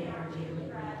day our daily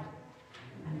bread,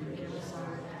 and forgive us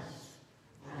our debts,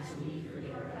 as we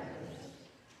forgive our debtors.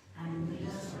 And lead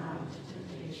us not into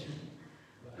temptation,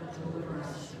 but deliver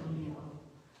us from evil.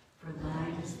 For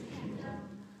thine is the kingdom,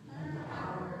 and the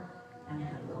power, and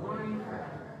the glory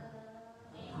forever.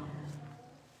 Amen.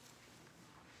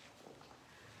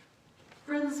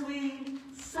 Friends, we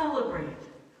celebrate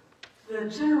the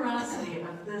generosity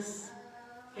of this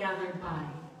gathered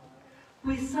body.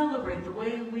 We celebrate the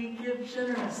way we give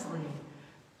generously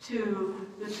to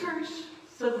the church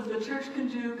so that the church can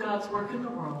do God's work in the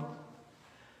world,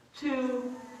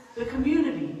 to the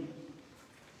community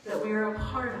that we are a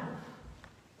part of,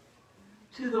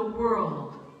 to the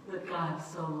world that God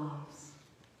so loves.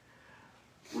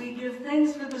 We give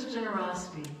thanks for this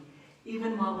generosity,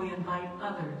 even while we invite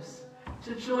others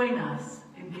to join us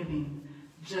in giving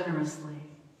generously,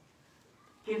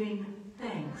 giving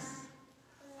thanks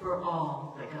for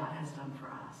all that God has done for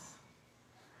us.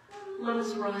 Let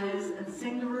us rise and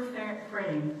sing the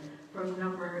refrain from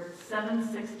number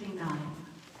 769.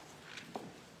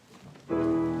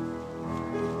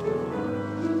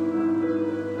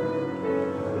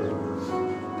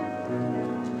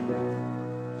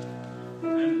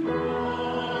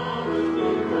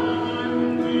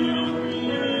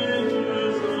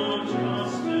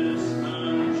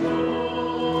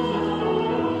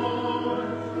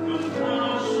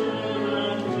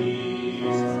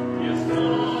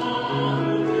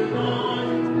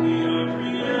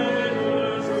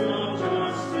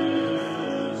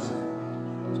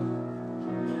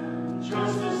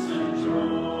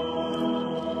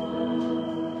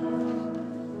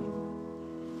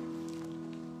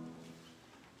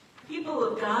 People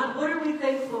of God, what are we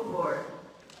thankful for?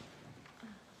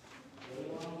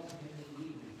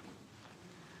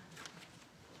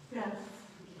 Yes,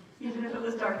 even if it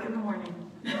was dark in the morning.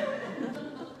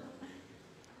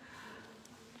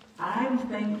 I'm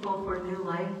thankful for new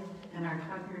life in our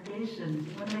congregation. Do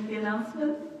you want to make the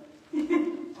announcement? We had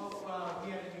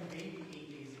a new baby 8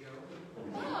 days ago.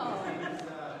 Oh. His name is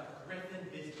Griffin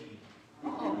Bisbee.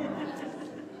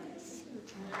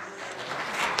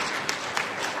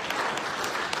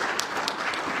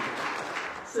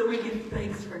 So we give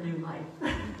thanks for new life.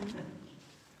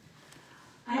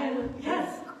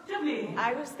 Yes, Stephanie?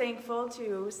 I was thankful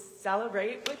to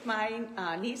celebrate with my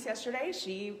niece yesterday.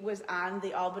 She was on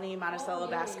the Albany Monticello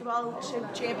basketball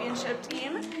championship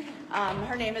team.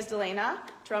 Her name is Delana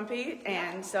Trumpy,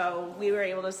 and so we were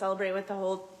able to celebrate with the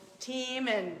whole team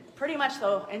and pretty much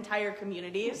the entire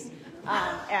communities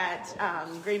at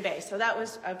Green Bay. So that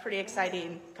was a pretty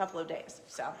exciting couple of days.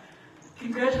 So.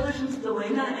 Congratulations,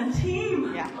 Delana and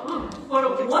team. Yeah. Oh, what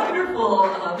a wonderful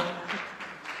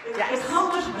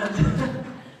accomplishment.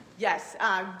 Yes,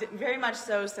 very much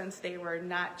so, since they were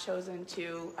not chosen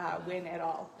to win at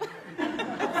all.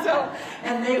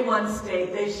 And they won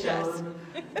state. They showed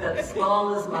that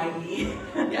small is mighty.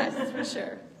 Yes, for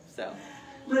sure. So,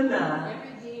 Linda.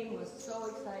 Every game was so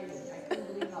exciting. I couldn't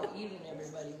believe how even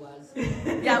everybody was.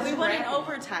 yeah, we won in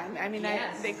overtime. I mean,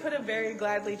 Yes. they could have very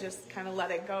gladly just kind of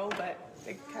let it go, but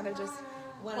they kind of just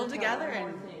pulled together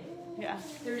and, yeah.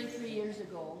 33 years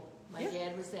ago, my Yeah.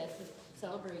 dad was at the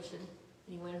celebration, and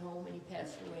he went home and he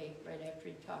passed away right after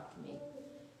he talked to me.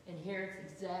 And here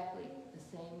it's exactly the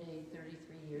same day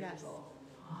 33 years Yes. ago.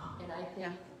 And I think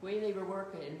Yeah. the way they were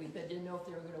working, and we didn't know if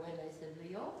they were going to win, I said,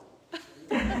 Leo?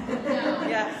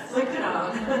 Yes. Look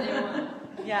down. They won.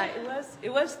 Yeah,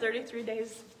 it was 33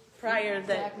 days prior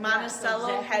that Exactly. Monticello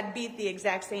Exactly. had beat the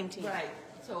exact same team. Right.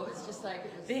 So it's just like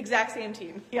it was. The exact same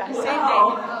team. Yeah, Wow.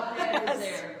 Oh, Dad was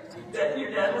there.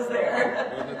 Your dad was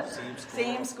there.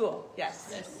 same school. Yes.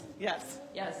 Yes. Yes.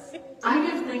 Yes. I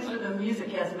give thanks for the music,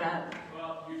 yes, Matt.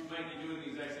 Well, you might be doing the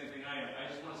exact same thing I am. I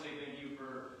just want to say thank you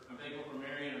I'm thankful for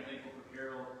Mary and I'm thankful for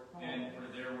Carol and for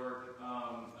their work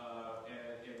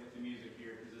with the music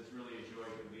here, because it's really a joy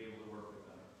to be able to work with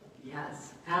them.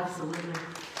 Yes, absolutely.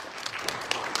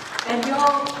 And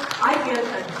y'all, I get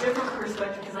a different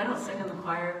perspective because I don't sing in the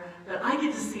choir, but I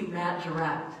get to see Matt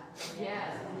direct.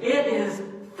 Yes. It is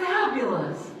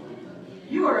fabulous.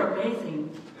 You are amazing.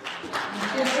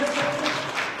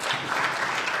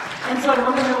 And so I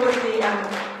want to know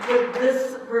what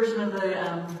this version of the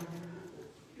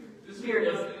here it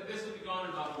is. This will be gone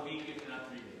in about a week, if not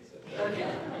 3 days.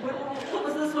 Okay. What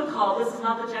was this one called? This is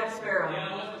not the Jack Sparrow. Yeah,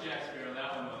 that was the Jack Sparrow.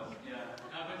 That one was. Yeah.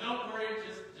 But don't worry,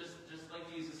 just like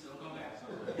Jesus, it'll come back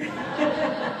someday.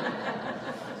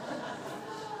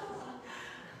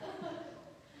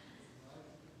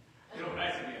 It'll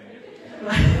rise again.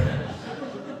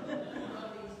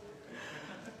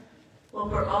 Well,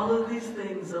 for all of these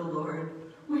things, O Lord,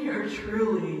 we are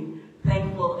truly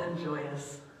thankful and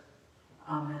joyous.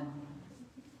 Amen.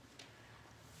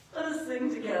 Let us sing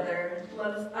together.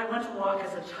 I want to walk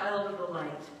as a child of the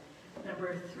light.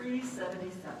 Number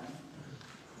 377.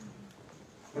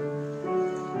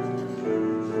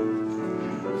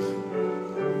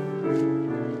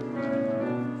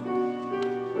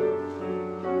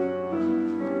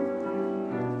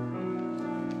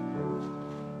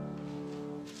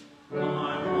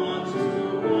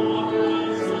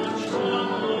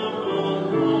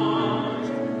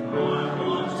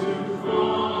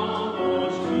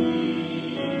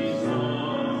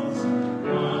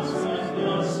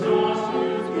 Stars to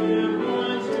give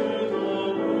light to the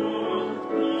world,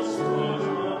 the stars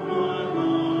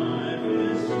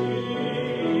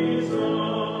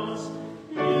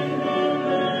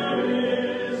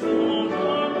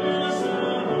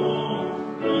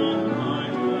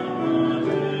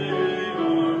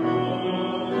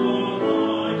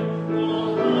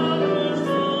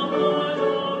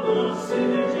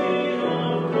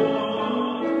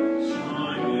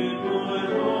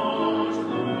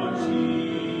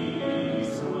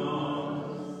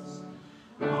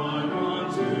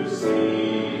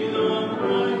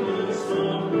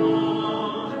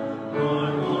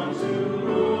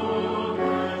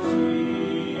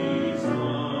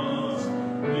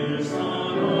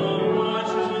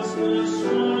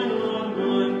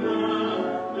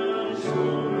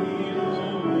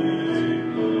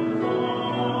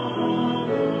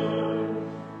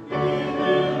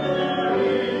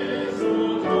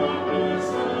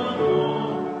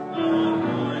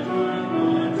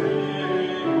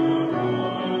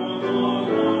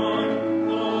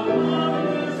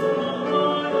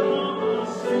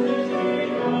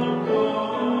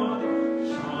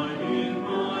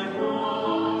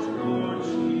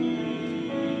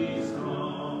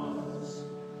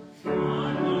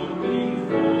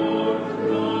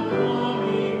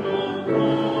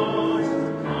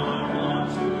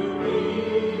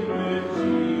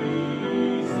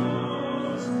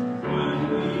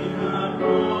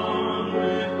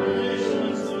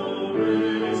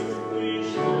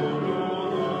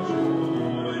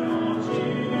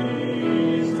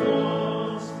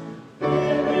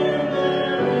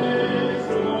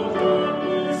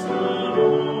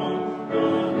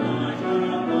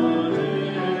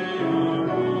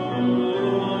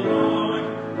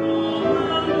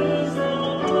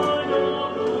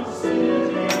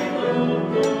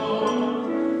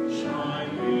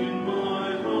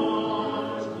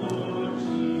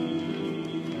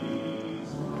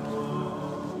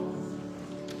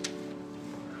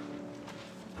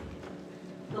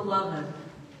beloved,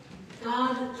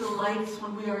 God delights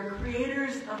when we are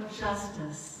creators of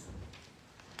justice,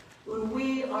 when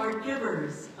we are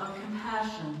givers of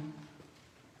compassion,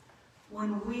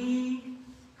 when we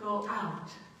go out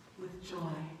with joy.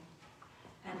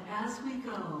 And as we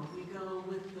go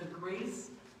with the grace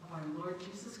of our Lord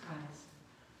Jesus Christ,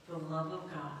 the love of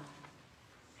God,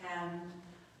 and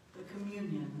the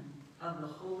communion of the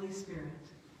Holy Spirit,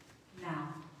 now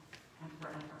and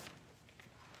forever.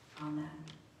 Amen.